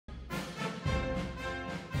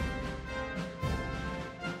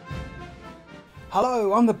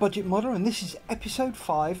Hello, I'm the Budget Modder and this is episode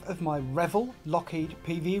 5 of my Revell Lockheed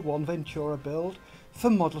PV-1 Ventura build for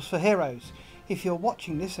Models for Heroes. If you're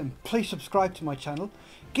watching this, then please subscribe to my channel,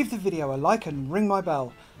 give the video a like and ring my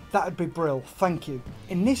bell. That would be brill, thank you.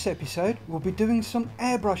 In this episode we'll be doing some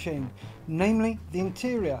airbrushing, namely the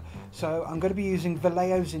interior. So I'm going to be using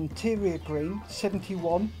Vallejo's interior green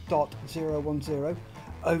 71.010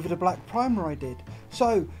 over the black primer I did.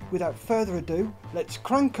 So without further ado, let's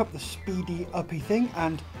crank up the speedy uppy thing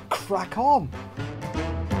and crack on!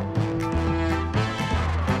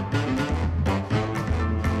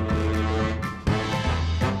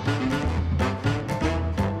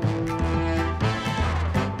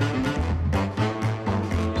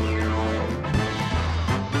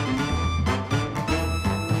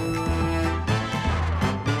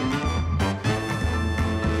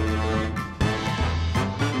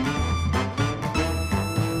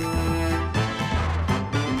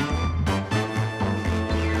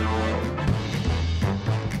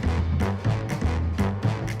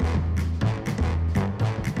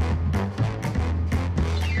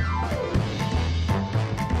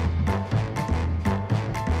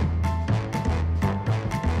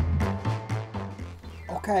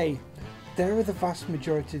 Okay, there are the vast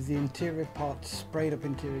majority of the interior parts sprayed up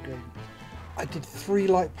interior green. I did 3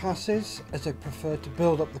 light passes as I prefer to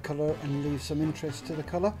build up the colour and leave some interest to the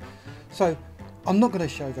colour. So I'm not going to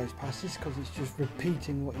show those passes because it's just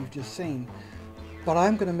repeating what you've just seen. But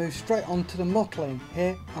I'm going to move straight on to the mottling.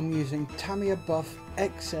 Here I'm using Tamiya Buff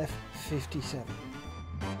XF57.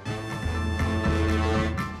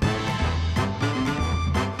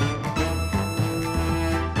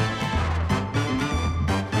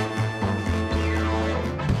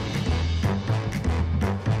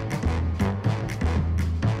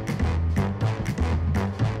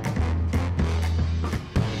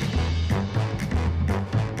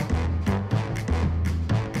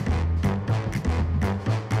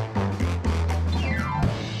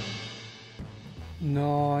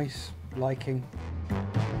 Nice, liking.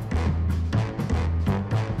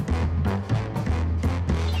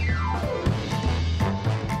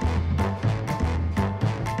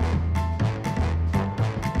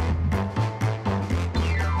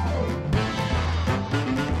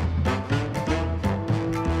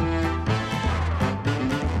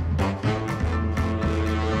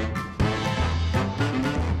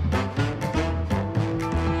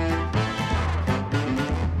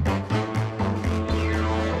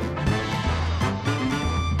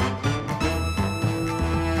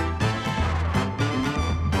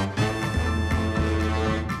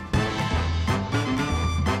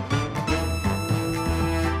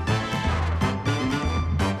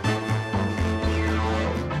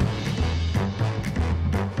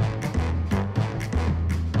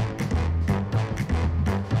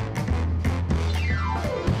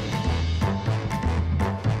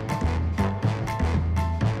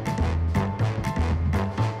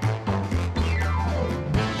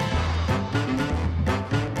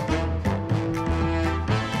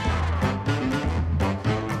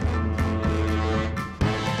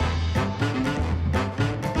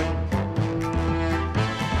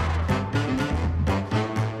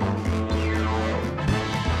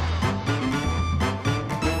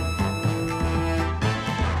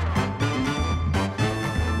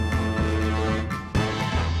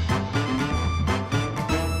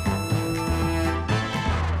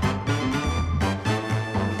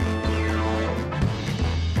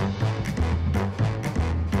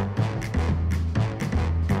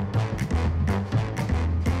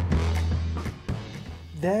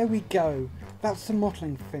 There we go, that's the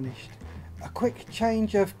mottling finished. A quick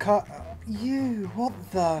change of cut. What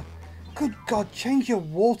the? Good God, change your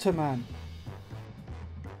water, man.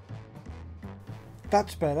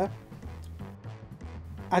 That's better.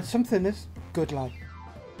 Add some thinners, good lad.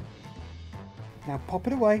 Now pop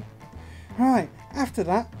it away. Right, after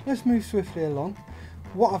that, let's move swiftly along.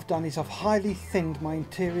 What I've done is I've highly thinned my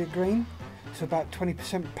interior green to about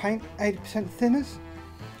 20% paint, 80% thinners.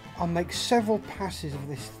 I'll make several passes of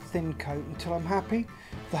this thin coat until I'm happy.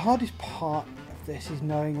 The hardest part of this is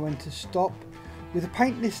knowing when to stop. With a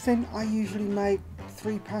paint this thin, I usually make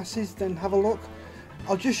 3 passes, then have a look.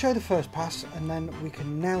 I'll just show the first pass and then we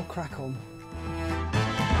can now crack on.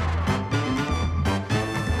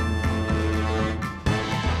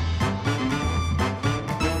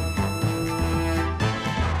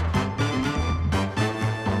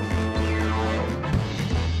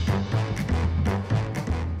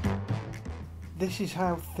 This is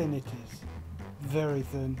how thin it is. Very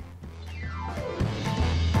thin.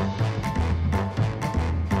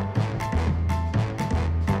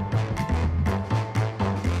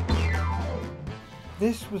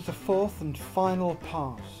 This was the fourth and final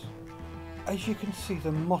pass. As you can see,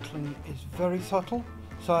 the mottling is very subtle,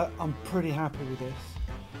 so I'm pretty happy with this.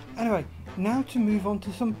 Anyway, now to move on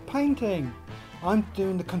to some painting. I'm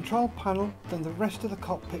doing the control panel, then the rest of the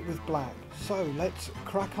cockpit with black. So let's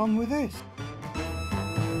crack on with this.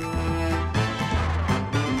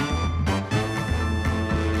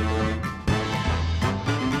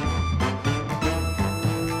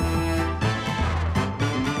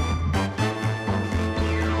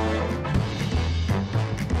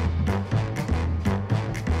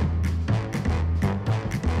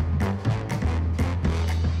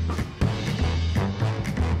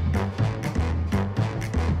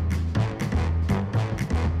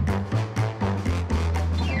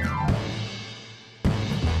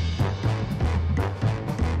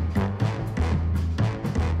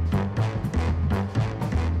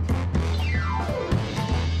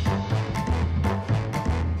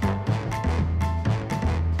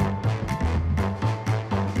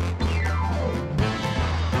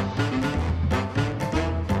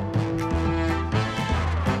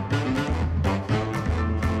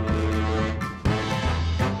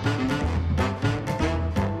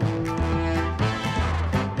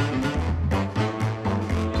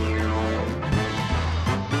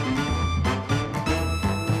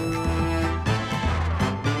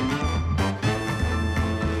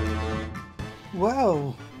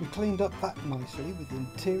 Well, we cleaned up that nicely with the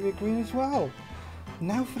interior green as well.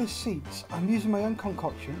 Now for the seats, I'm using my own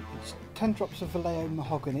concoction. It's 10 drops of Vallejo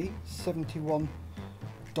mahogany,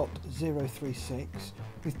 71.036,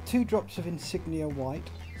 with 2 drops of Insignia white,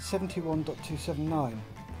 71.279.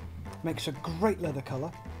 Makes a great leather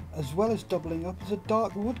colour, as well as doubling up as a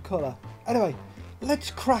dark wood colour. Anyway, let's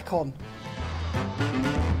crack on.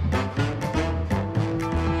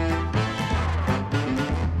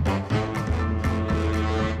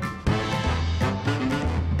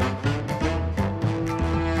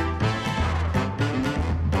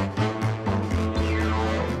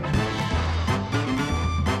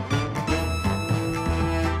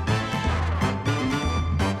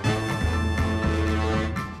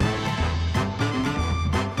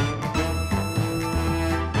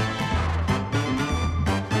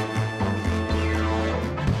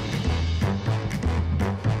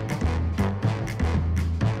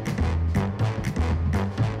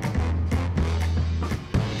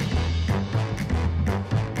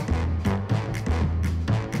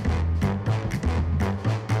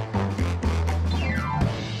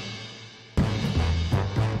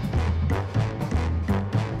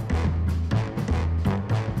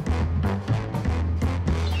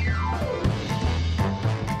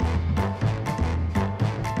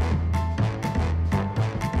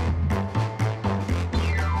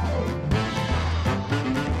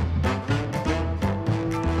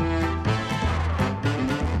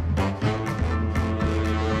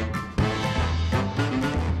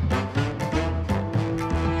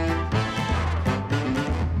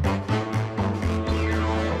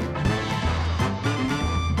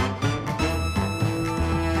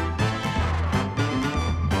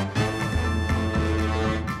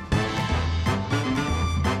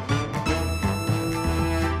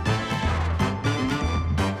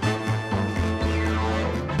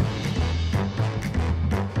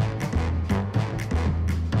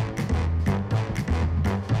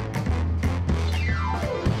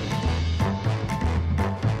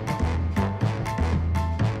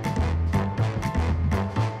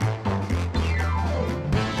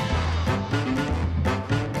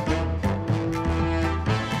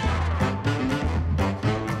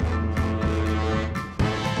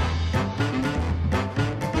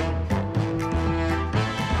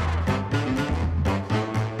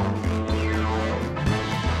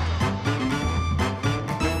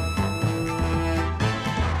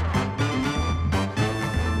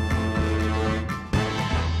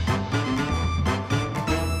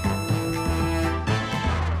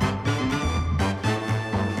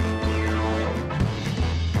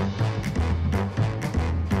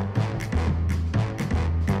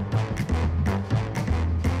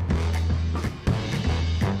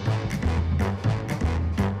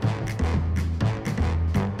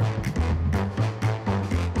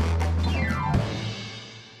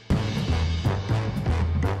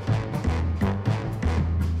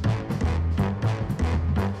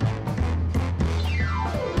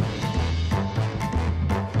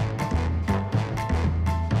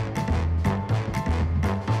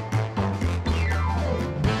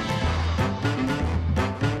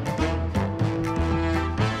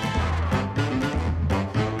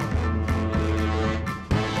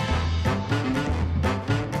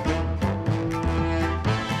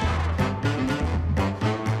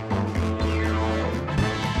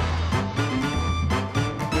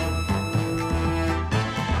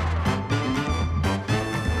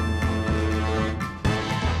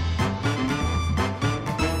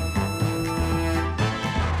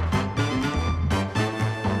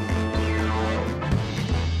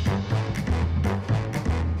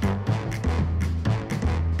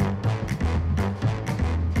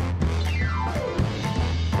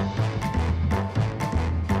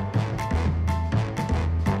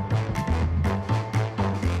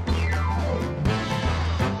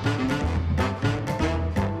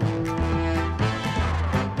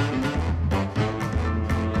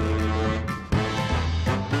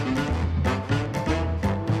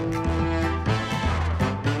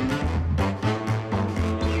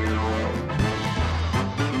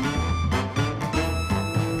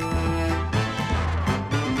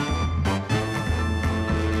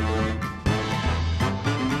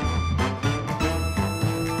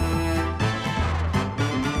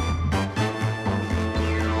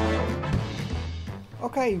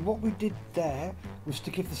 Okay, what we did there was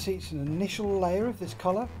to give the seats an initial layer of this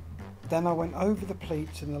colour. Then I went over the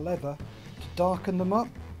pleats and the leather to darken them up,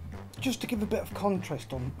 just to give a bit of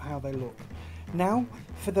contrast on how they look. Now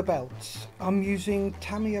for the belts, I'm using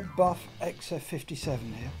Tamiya Buff XF57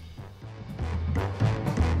 here.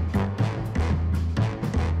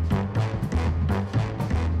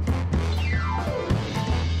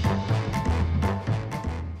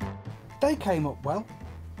 They came up well.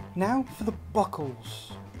 Now for the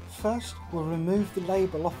buckles. First we'll remove the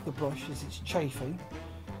label off the brush as it's chafing.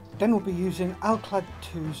 Then we'll be using Alclad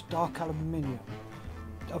 2's dark aluminium.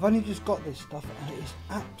 I've only just got this stuff and it is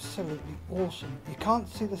absolutely awesome. You can't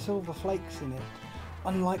see the silver flakes in it,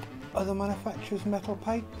 unlike other manufacturers' metal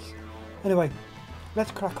paints. Anyway,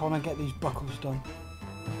 let's crack on and get these buckles done.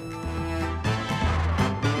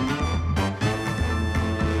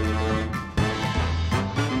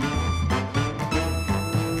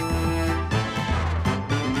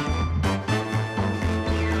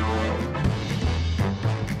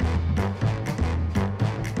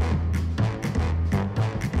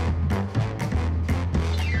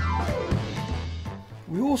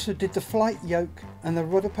 We also did the flight yoke and the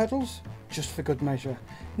rudder pedals, just for good measure.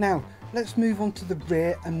 Now let's move on to the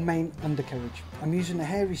rear and main undercarriage. I'm using a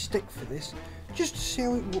hairy stick for this, just to see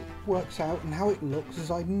how it works out and how it looks,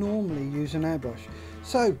 as I normally use an airbrush.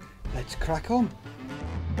 So let's crack on.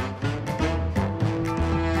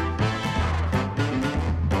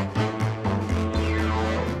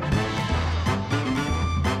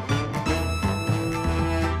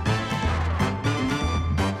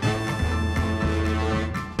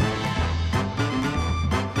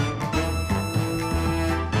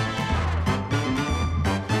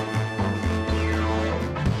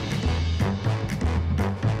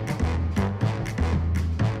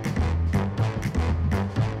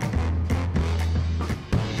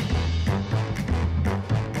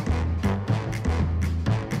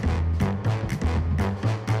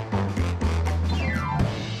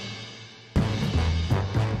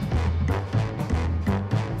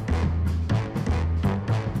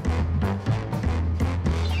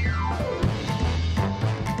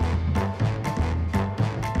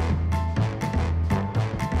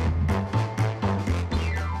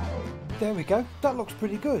 There we go, that looks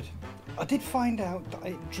pretty good. I did find out that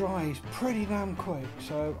it dries pretty damn quick,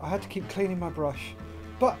 so I had to keep cleaning my brush,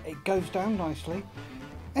 but it goes down nicely.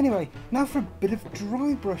 Anyway, now for a bit of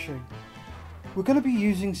dry brushing. We're going to be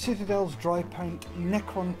using Citadel's dry paint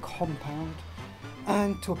Necron Compound,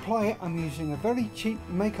 and to apply it I'm using a very cheap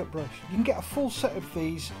makeup brush. You can get a full set of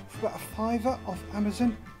these for about £5 off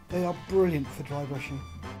Amazon. They are brilliant for dry brushing.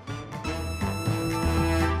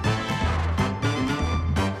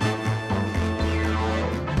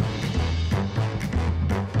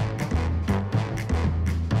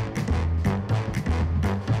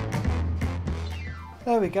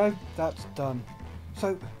 There we go, that's done.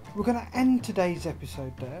 So we're going to end today's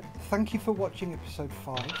episode there. Thank you for watching episode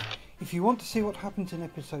 5. If you want to see what happens in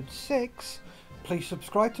episode 6, please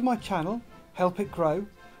subscribe to my channel, help it grow,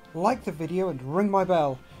 like the video and ring my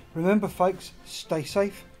bell. Remember folks, stay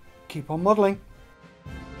safe, keep on modelling.